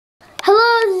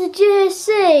I'm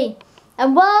JC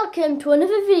and welcome to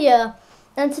another video,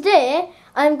 and today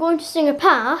I'm going to sing a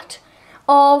part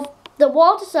of the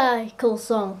water cycle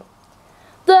song.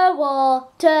 The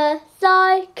water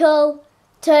cycle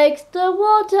takes the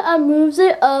water and moves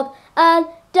it up and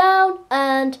down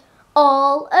and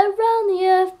all around the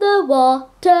earth. The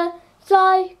water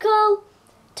cycle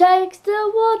takes the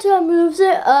water, moves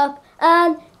it up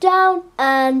and down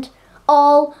and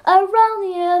all around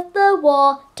the earth. The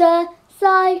water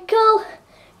cycle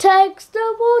takes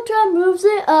the water, moves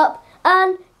it up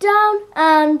and down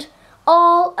and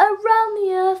all around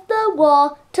the earth. The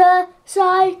water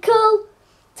cycle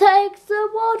takes the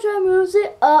water, moves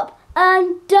it up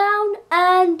and down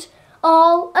and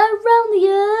all around the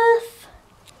earth.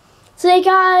 So hey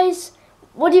guys,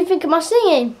 what do you think of my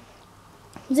singing?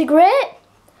 Was it great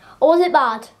or was it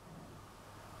bad?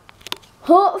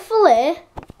 Hopefully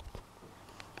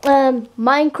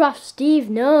Minecraft Steve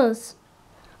knows.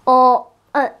 Or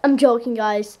I'm joking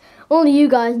guys, only you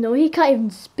guys know. He can't even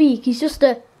speak, he's just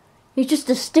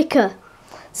a sticker.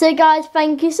 So guys,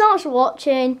 thank you so much for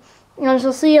watching and I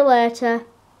shall see you later.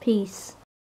 Peace.